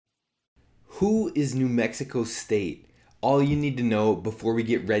Who is New Mexico State? All you need to know before we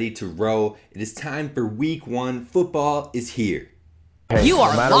get ready to row. It is time for week 1. Football is here. Hey, you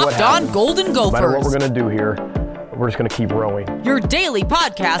are Locked On Golden Gophers. No matter what we're going to do here, we're just going to keep rowing. Your daily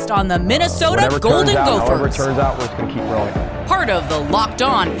podcast on the Minnesota Golden Gophers. However it turns out, we're just going to keep rowing. Part of the Locked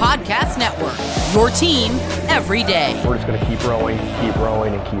On Podcast Network. Your team every day. We're just going to keep rowing,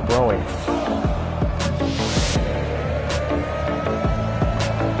 and keep rowing.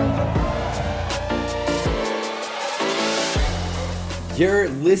 You're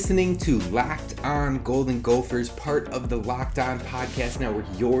listening to Locked On Golden Gophers, part of the Locked On Podcast Network,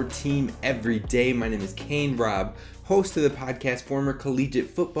 your team every day. My name is Kane Robb, host of the podcast, former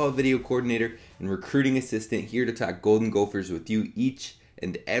collegiate football video coordinator, and recruiting assistant, here to talk Golden Gophers with you each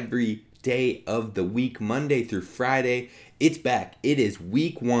and every day of the week, Monday through Friday. It's back. It is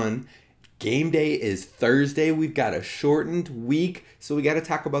week 1. Game day is Thursday. We've got a shortened week, so we got to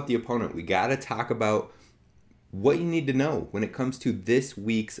talk about the opponent. We got to talk about what you need to know when it comes to this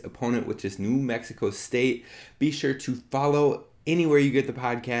week's opponent, which is New Mexico State. Be sure to follow anywhere you get the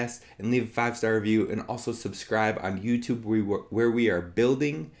podcast and leave a 5-star review, and also subscribe on YouTube where we are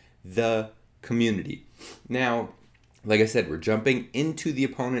building the community. Now, like I said, we're jumping into the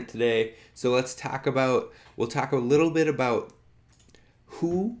opponent today. So we'll talk a little bit about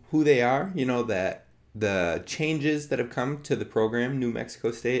who they are, that the changes that have come to the program, New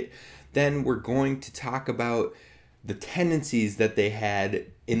Mexico State. Then we're going to talk about the tendencies that they had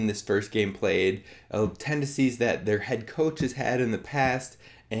in this first game played, tendencies that their head coach has had in the past,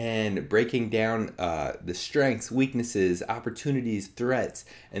 and breaking down the strengths, weaknesses, opportunities, threats.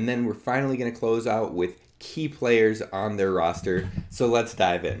 And then we're finally going to close out with key players on their roster. So let's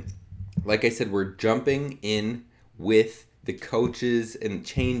dive in. Like I said, we're jumping in with the coaches and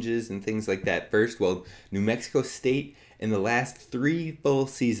changes and things like that first. Well, New Mexico State in the last 3 full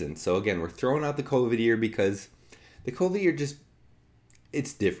seasons. So again, we're throwing out the COVID year because the COVID year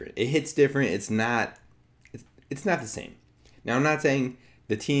it's different. It hits different. It's not the same. Now, I'm not saying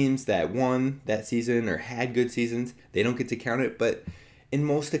the teams that won that season or had good seasons, they don't get to count it, but in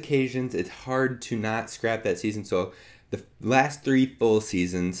most occasions, it's hard to not scrap that season. So the last 3 full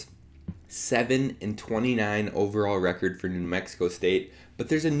seasons, 7-29 overall record for New Mexico State, but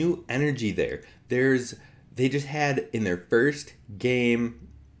there's a new energy there. They just had, in their first game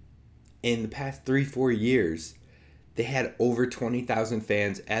in the past 3-4 years, they had over 20,000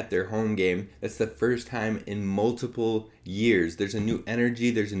 fans at their home game. That's the first time in multiple years. There's a new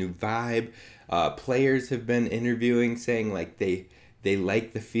energy. There's a new vibe. Players have been interviewing, saying like they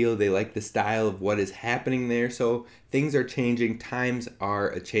like the feel. They like the style of what is happening there. So things are changing. Times are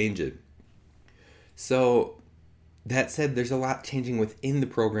a-changing. So that said, there's a lot changing within the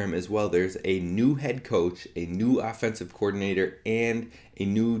program as well. There's a new head coach, a new offensive coordinator, and a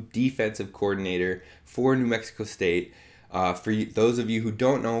new defensive coordinator for New Mexico State. For those of you who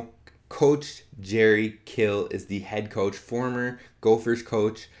don't know, Coach Jerry Kill is the head coach, former Gophers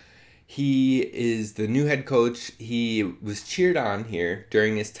coach. He is the new head coach. He was cheered on here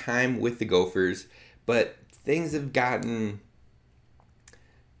during his time with the Gophers, but things have gotten,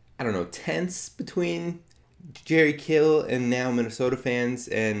 tense between Jerry Kill and now Minnesota fans,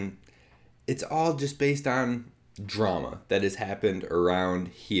 and it's all just based on drama that has happened around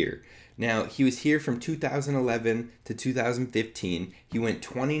here. Now, he was here from 2011 to 2015. He went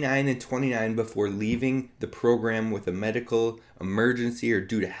 29-29 before leaving the program with a medical emergency or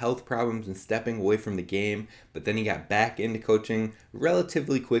due to health problems and stepping away from the game, but then he got back into coaching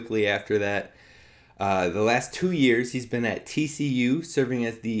relatively quickly after that. The last 2 years, he's been at TCU, serving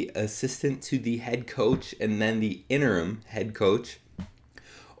as the assistant to the head coach and then the interim head coach.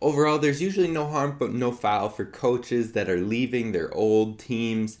 Overall, there's usually no harm but no foul for coaches that are leaving their old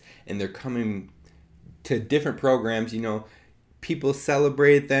teams and they're coming to different programs. People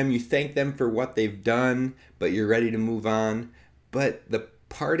celebrate them, you thank them for what they've done, but you're ready to move on. But the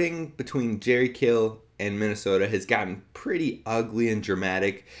parting between Jerry Kill and Minnesota has gotten pretty ugly and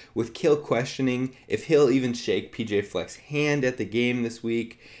dramatic, with Kill questioning if he'll even shake PJ Fleck's hand at the game this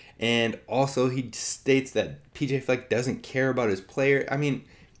week. And also he states that PJ Fleck doesn't care about his player.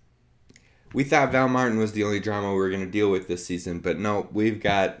 We thought Val Martin was the only drama we were going to deal with this season, but no, we've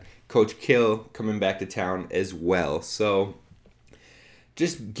got Coach Kill coming back to town as well. So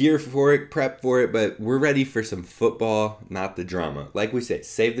just gear for it, prep for it, but we're ready for some football, not the drama. Like we say,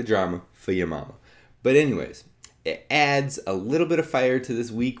 save the drama for your mama. But anyways, it adds a little bit of fire to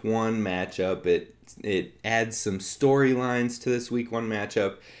this week 1 matchup. It adds some storylines to this week 1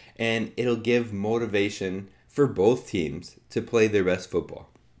 matchup, and it'll give motivation for both teams to play their best football.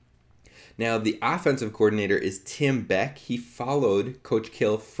 Now, the offensive coordinator is Tim Beck. He followed Coach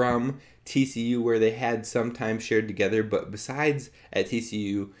Kill from TCU, where they had some time shared together. But besides at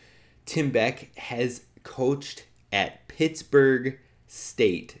TCU, Tim Beck has coached at Pittsburg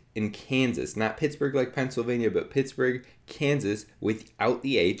State in Kansas. Not Pittsburgh like Pennsylvania, but Pittsburgh, Kansas, without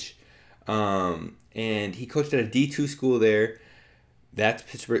the H. And he coached at a D2 school there. That's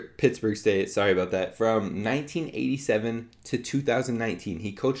Pittsburgh State. Sorry about that. From 1987 to 2019.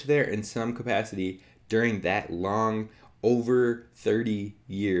 He coached there in some capacity during that long, over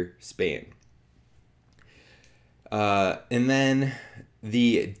 30-year span. And then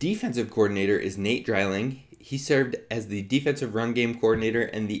the defensive coordinator is Nate Dreiling. He served as the defensive run game coordinator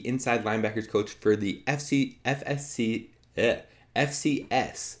and the inside linebackers coach for the FCS.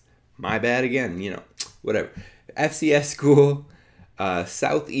 My bad again, whatever. FCS school,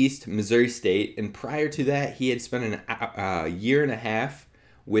 Southeast Missouri State. And prior to that, he had spent a year and a half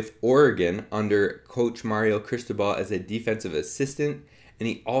with Oregon under Coach Mario Cristobal as a defensive assistant. And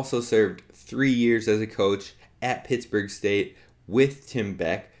he also served 3 years as a coach at Pittsburgh State with Tim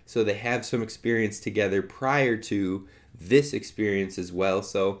Beck. So they have some experience together prior to this experience as well.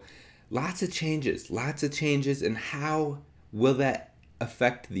 So lots of changes. And how will that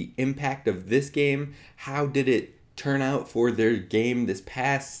affect the impact of this game? How did it turn out for their game this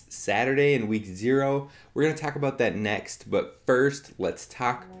past Saturday in week 0? We're going to talk about that next. But first, let's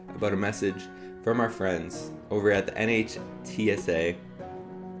talk about a message from our friends over at the NHTSA.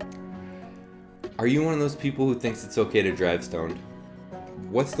 Are you one of those people who thinks it's okay to drive stoned?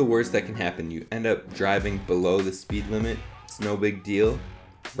 What's the worst that can happen? You end up driving below the speed limit. It's no big deal,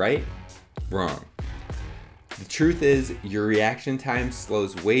 right? Wrong. The truth is, your reaction time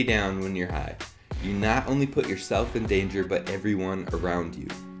slows way down when you're high. You not only put yourself in danger, but everyone around you.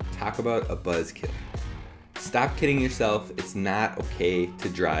 Talk about a buzzkill. Stop kidding yourself. It's not okay to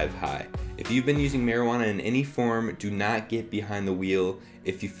drive high. If you've been using marijuana in any form, do not get behind the wheel.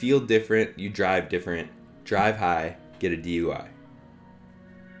 If you feel different, you drive different. Drive high, get a DUI.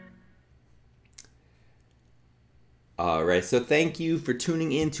 Alright, so thank you for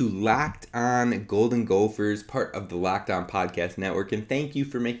tuning in to Locked On Golden Gophers, part of the Locked On Podcast Network, and thank you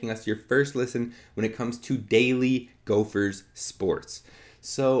for making us your first listen when it comes to daily Gophers sports.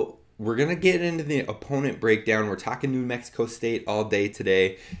 So we're going to get into the opponent breakdown. We're talking New Mexico State all day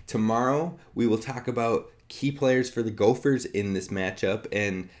today. Tomorrow, we will talk about key players for the Gophers in this matchup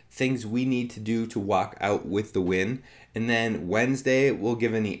and things we need to do to walk out with the win. And then Wednesday, we'll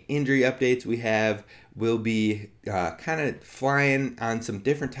give any injury updates we have. We'll be kind of flying on some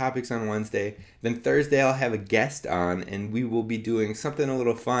different topics on Wednesday. Then Thursday, I'll have a guest on, and we will be doing something a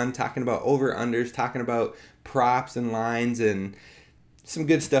little fun, talking about over-unders, talking about props and lines, and some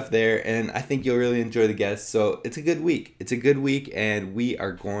good stuff there. And I think you'll really enjoy the guests. So it's a good week. And we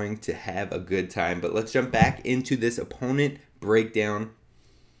are going to have a good time. But let's jump back into this opponent breakdown.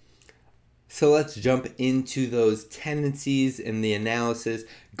 So let's jump into those tendencies and the analysis.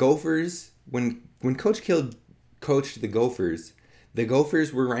 Gophers, when Coach Kill coached the Gophers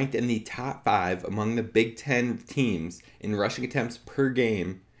were ranked in the top 5 among the Big Ten teams in rushing attempts per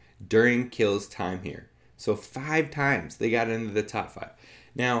game during Kill's time here. So 5 times they got into the top 5.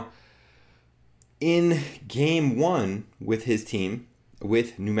 Now, in game 1 with his team,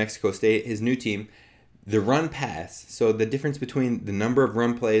 with New Mexico State, his new team, the run pass, so the difference between the number of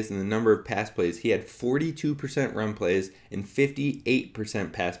run plays and the number of pass plays, he had 42% run plays and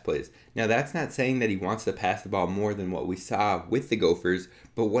 58% pass plays. Now, that's not saying that he wants to pass the ball more than what we saw with the Gophers,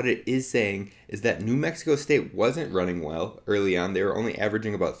 but what it is saying is that New Mexico State wasn't running well early on. They were only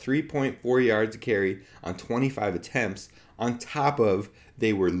averaging about 3.4 yards a carry on 25 attempts, on top of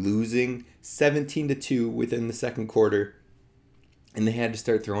they were losing 17-2 within the second quarter, and they had to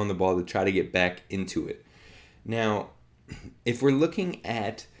start throwing the ball to try to get back into it. Now, if we're looking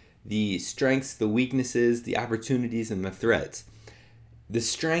at the strengths, the weaknesses, the opportunities, and the threats, the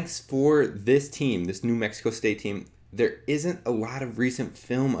strengths for this team, this New Mexico State team, there isn't a lot of recent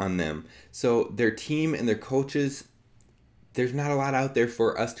film on them. So their team and their coaches, there's not a lot out there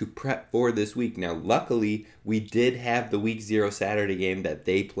for us to prep for this week. Now, luckily, we did have the Week 0 Saturday game that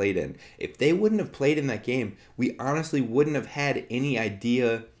they played in. If they wouldn't have played in that game, we honestly wouldn't have had any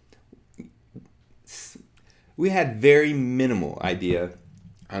idea. We had very minimal idea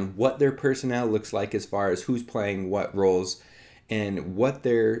on what their personnel looks like as far as who's playing what roles and what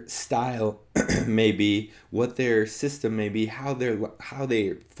their style may be, what their system may be, how their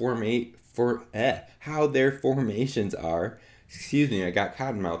formations are. Excuse me, I got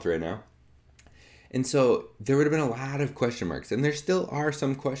cotton mouth right now. And so there would have been a lot of question marks. And there still are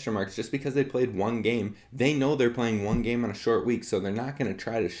some question marks just because they played one game. They know they're playing one game on a short week, so they're not going to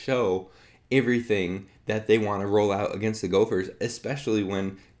try to show everything that they want to roll out against the Gophers, especially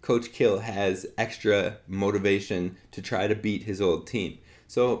when Coach Kill has extra motivation to try to beat his old team.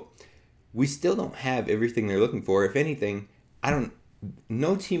 So we still don't have everything they're looking for. If anything,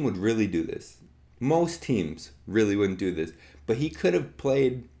 no team would really do this. Most teams really wouldn't do this. But he could have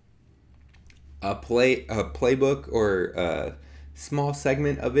played a playbook or a small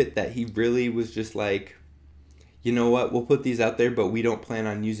segment of it that he really was just like, you know what, we'll put these out there, but we don't plan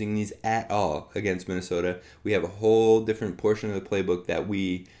on using these at all against Minnesota. We have a whole different portion of the playbook that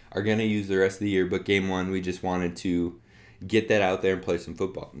we are going to use the rest of the year, but game one, we just wanted to get that out there and play some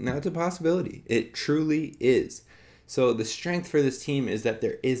football. Now, it's a possibility. It truly is. So the strength for this team is that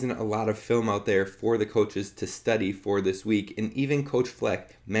there isn't a lot of film out there for the coaches to study for this week, and even Coach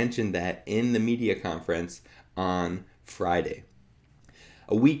Fleck mentioned that in the media conference on Friday.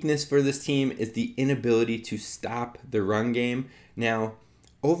 A weakness for this team is the inability to stop the run game. Now,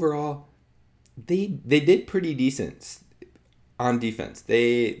 overall, they did pretty decent on defense.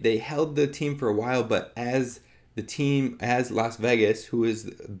 They held the team for a while, but as Las Vegas, who is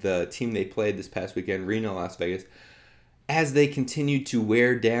the team they played this past weekend, Reno, Las Vegas, as they continued to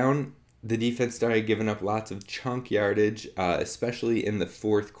wear down, the defense started giving up lots of chunk yardage, especially in the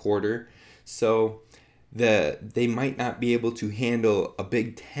fourth quarter. So they might not be able to handle a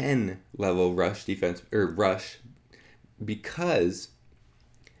Big Ten level rush defense or rush, because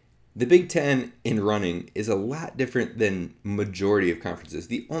the Big Ten in running is a lot different than majority of conferences.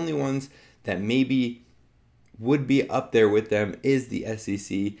 The only ones that maybe would be up there with them is the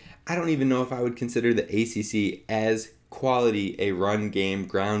SEC. I don't even know if I would consider the ACC as quality a run game,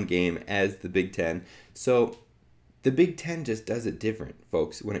 ground game as the Big Ten. So the Big Ten just does it different,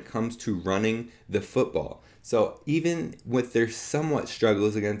 folks, when it comes to running the football. So even with their somewhat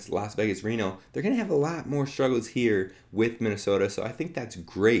struggles against Las Vegas Reno, they're going to have a lot more struggles here with Minnesota. So I think that's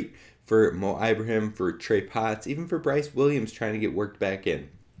great for Mo Ibrahim, for Trey Potts, even for Bryce Williams trying to get worked back in.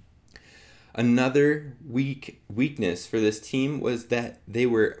 Another weakness for this team was that they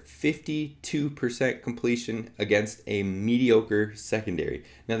were 52% completion against a mediocre secondary.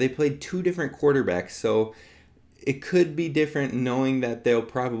 Now, they played two different quarterbacks, so it could be different knowing that they'll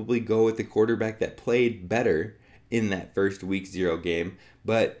probably go with the quarterback that played better in that first week 0 game,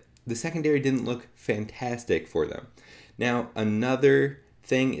 but the secondary didn't look fantastic for them. Now, another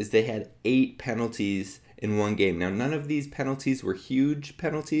thing is they had 8 penalties in one game. Now, none of these penalties were huge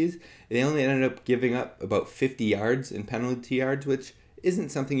penalties. They only ended up giving up about 50 yards in penalty yards, which isn't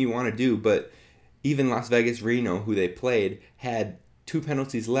something you want to do, but even Las Vegas Reno, who they played, had 2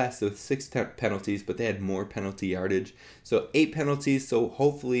 penalties less with 6 penalties, but they had more penalty yardage. So 8 penalties, so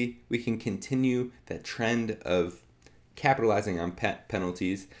hopefully we can continue that trend of capitalizing on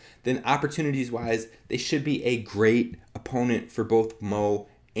penalties. Then opportunities-wise, they should be a great opponent for both Mo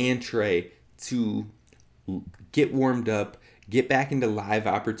and Trey to get warmed up, get back into live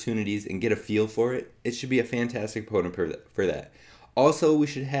opportunities, and get a feel for it. It should be a fantastic opponent for that. Also, we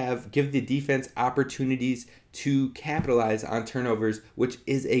should give the defense opportunities to capitalize on turnovers, which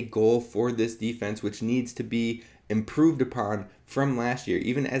is a goal for this defense, which needs to be improved upon from last year.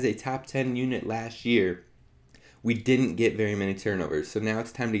 Even as a top 10 unit last year, we didn't get very many turnovers. So now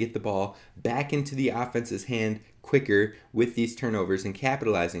it's time to get the ball back into the offense's hand quicker with these turnovers and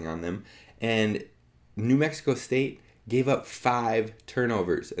capitalizing on them. And New Mexico State gave up 5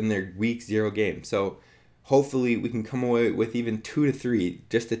 turnovers in their week 0 game. So hopefully we can come away with even 2 to 3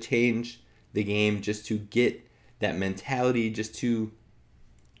 just to change the game, just to get that mentality, just to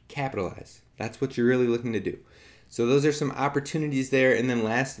capitalize. That's what you're really looking to do. So those are some opportunities there. And then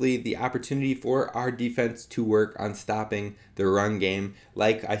lastly, the opportunity for our defense to work on stopping the run game.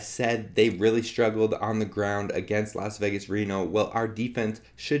 Like I said, they really struggled on the ground against Las Vegas Reno. Well, our defense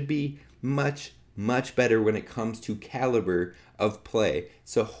should be much better when it comes to caliber of play.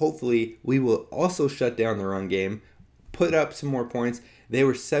 So hopefully we will also shut down the run game, put up some more points. They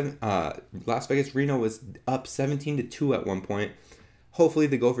were Las Vegas Reno was up 17-2 at one point. Hopefully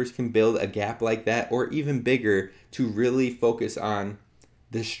the Gophers can build a gap like that, or even bigger, to really focus on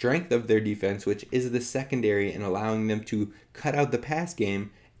the strength of their defense, which is the secondary, and allowing them to cut out the pass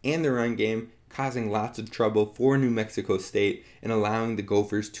game and the run game, causing lots of trouble for New Mexico State, and allowing the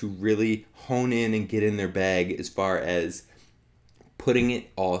Gophers to really hone in and get in their bag as far as putting it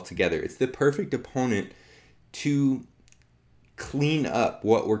all together. It's the perfect opponent to clean up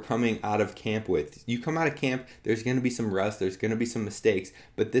what we're coming out of camp with. You come out of camp, there's going to be some rust, there's going to be some mistakes,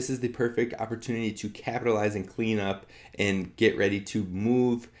 but this is the perfect opportunity to capitalize and clean up and get ready to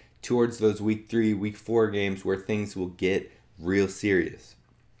move towards those week 3, week 4 games where things will get real serious.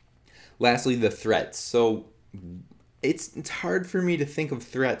 Lastly, the threats. So it's hard for me to think of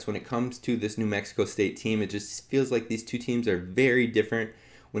threats when it comes to this New Mexico State team. It just feels like these two teams are very different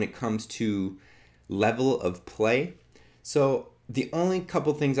when it comes to level of play. So the only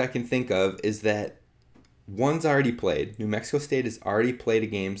couple things I can think of is that one's already played. New Mexico State has already played a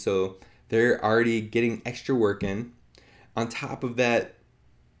game, so they're already getting extra work in. On top of that,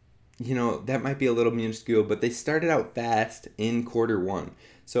 that might be a little minuscule, but they started out fast in quarter 1.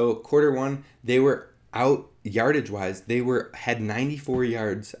 So quarter 1, they were out yardage-wise. They had 94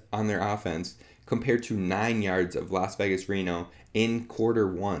 yards on their offense compared to 9 yards of Las Vegas Reno in quarter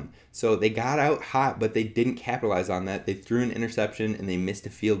 1. So they got out hot, but they didn't capitalize on that. They threw an interception and they missed a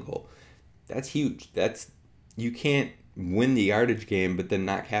field goal. That's huge. You can't win the yardage game but then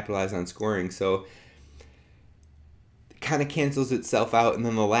not capitalize on scoring. So it kind of cancels itself out. And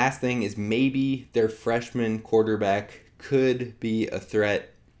then the last thing is maybe their freshman quarterback could be a threat.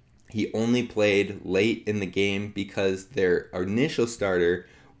 He only played late in the game because their initial starter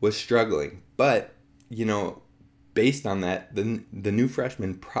was struggling. But, based on that, the new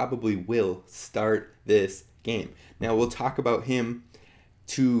freshman probably will start this game. Now, we'll talk about him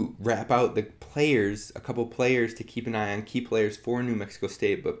to wrap out the players, a couple players to keep an eye on, key players for New Mexico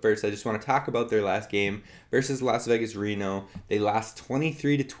State. But first, I just want to talk about their last game versus Las Vegas Reno. They lost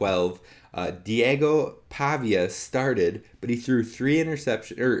 23-12. Diego Pavia started, but he threw three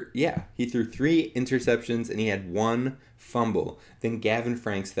interceptions and he had one fumble. Then Gavin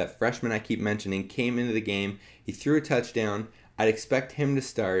Franks, that freshman I keep mentioning, came into the game. He threw a touchdown. I'd expect him to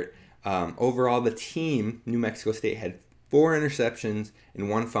start. Overall, the team, New Mexico State, had 4 interceptions and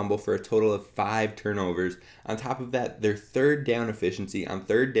 1 fumble for a total of 5 turnovers. On top of that, their third down efficiency, on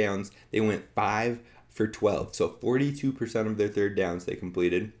third downs, they went 5 for 12. So 42% of their third downs they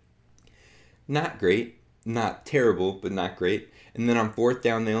completed. Not great. Not terrible, but not great. And then on fourth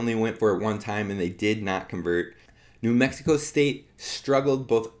down, they only went for it 1 time and they did not convert. New Mexico State struggled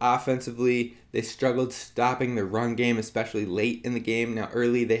both offensively. They struggled stopping the run game, especially late in the game. Now,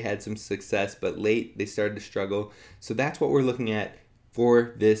 early they had some success, but late they started to struggle. So that's what we're looking at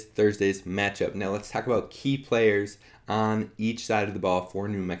for this Thursday's matchup. Now, let's talk about key players on each side of the ball for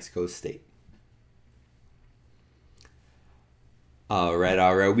New Mexico State. All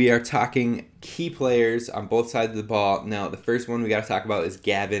right. We are talking key players on both sides of the ball. Now, the first one we got to talk about is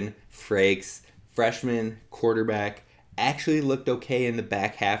Gavin Franks. Freshman quarterback, actually looked okay in the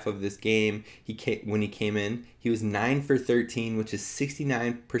back half of this game. When he came in, he was 9 for 13, which is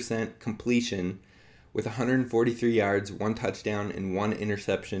 69% completion with 143 yards, 1 touchdown, and 1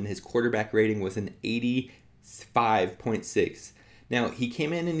 interception. His quarterback rating was an 85.6. Now, he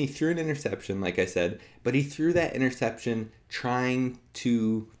came in and he threw an interception, like I said, but he threw that interception trying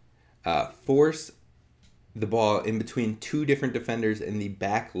to force the ball in between 2 different defenders in the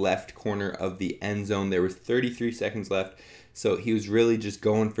back left corner of the end zone. There was 33 seconds left, so he was really just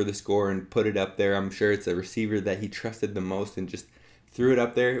going for the score and put it up there. I'm sure it's a receiver that he trusted the most and just threw it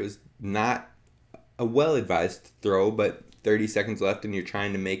up there. It was not a well-advised throw, but 30 seconds left and you're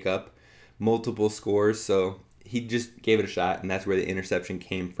trying to make up multiple scores, so he just gave it a shot, and that's where the interception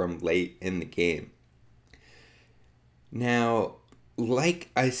came from late in the game. Now, like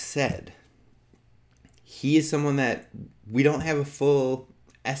I said, he is someone that we don't have a full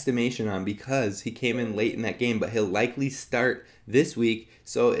estimation on because he came in late in that game, but he'll likely start this week.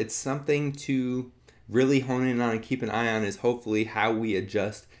 So it's something to really hone in on and keep an eye on, is hopefully how we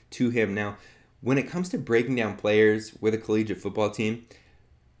adjust to him. Now, when it comes to breaking down players with a collegiate football team,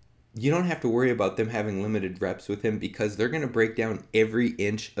 you don't have to worry about them having limited reps with him because they're going to break down every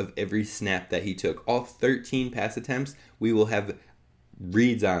inch of every snap that he took. All 13 pass attempts, we will have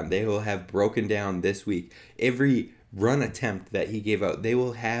reads on. They will have broken down this week. Every run attempt that he gave out, they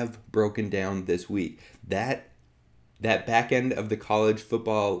will have broken down this week. That back end of the college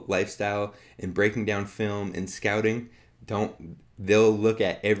football lifestyle and breaking down film and scouting, they'll look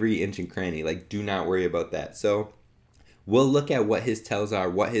at every inch and cranny. Like, do not worry about that. So we'll look at what his tells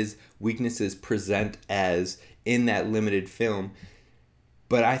are, what his weaknesses present as in that limited film.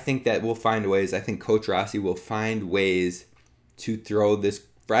 But I think that we'll find ways. I think Coach Rossi will find ways to throw this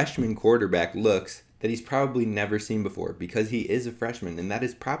freshman quarterback looks that he's probably never seen before because he is a freshman, and that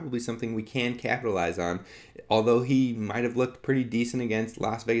is probably something we can capitalize on. Although he might have looked pretty decent against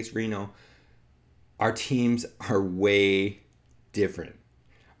Las Vegas Reno, our teams are way different.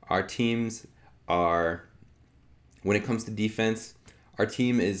 Our teams are, when it comes to defense, our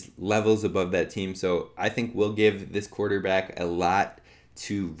team is levels above that team, so I think we'll give this quarterback a lot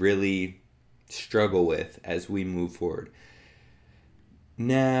to really struggle with as we move forward.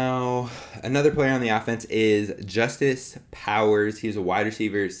 Now, another player on the offense is Justice Powers. He's a wide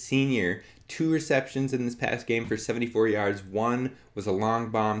receiver, senior. 2 receptions in this past game for 74 yards. 1 was a long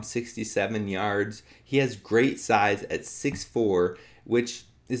bomb, 67 yards. He has great size at 6'4", which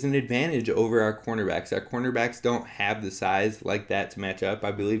is an advantage over our cornerbacks. Our cornerbacks don't have the size like that to match up.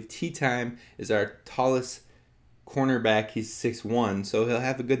 I believe T-Time is our tallest cornerback. He's 6'1", so he'll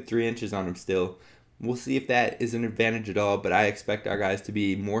have a good 3 inches on him still. We'll see if that is an advantage at all, but I expect our guys to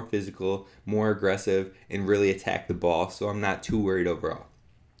be more physical, more aggressive, and really attack the ball, so I'm not too worried overall.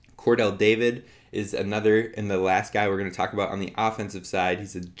 Cordell David is another, and the last guy we're going to talk about on the offensive side.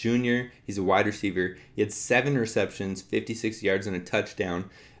 He's a junior. He's a wide receiver. He had 7 receptions, 56 yards, and a touchdown.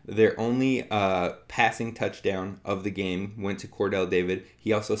 Their only passing touchdown of the game went to Cordell David.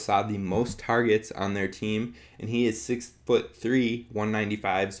 He also saw the most targets on their team, and he is 6'3",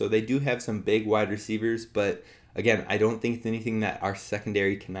 195. So they do have some big wide receivers, but again, I don't think it's anything that our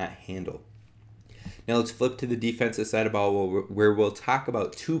secondary cannot handle. Now let's flip to the defensive side of the ball where we'll talk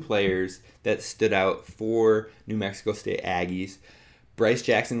about 2 players that stood out for New Mexico State Aggies. Bryce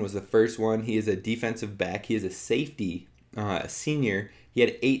Jackson was the first one. He is a defensive back. He is a safety, a senior. He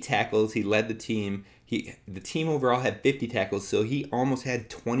had 8 tackles. He led the team. The team overall had 50 tackles, so he almost had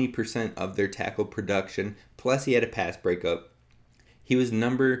 20% of their tackle production. Plus, he had a pass breakup. He wears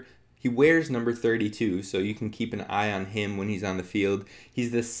number 32, so you can keep an eye on him when he's on the field.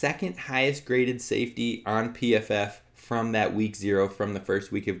 He's the second highest graded safety on PFF from that week 0, from the first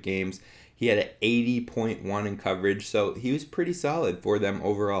week of games. He had an 80.1 in coverage, so he was pretty solid for them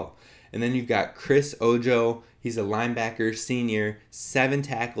overall. And then you've got Chris Ojo. He's a linebacker, senior, 7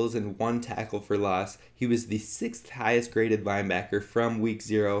 tackles and 1 tackle for loss. He was the 6th highest graded linebacker from week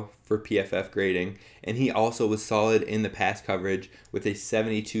 0 for PFF grading. And he also was solid in the pass coverage with a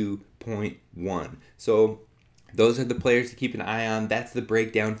 72.1. So those are the players to keep an eye on. That's the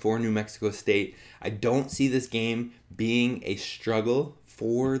breakdown for New Mexico State. I don't see this game being a struggle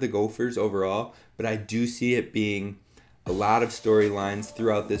for the Gophers overall, but I do see it being a lot of storylines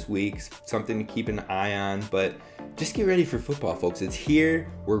throughout this week, something to keep an eye on, but just get ready for football, folks. It's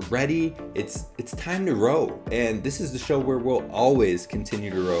here. We're ready. It's time to row, and this is the show where we'll always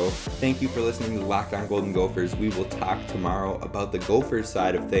continue to row. Thank you for listening to Locked On Golden Gophers. We will talk tomorrow about the Gophers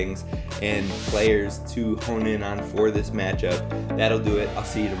side of things and players to hone in on for this matchup. That'll do it. I'll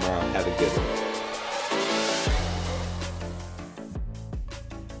see you tomorrow. Have a good one.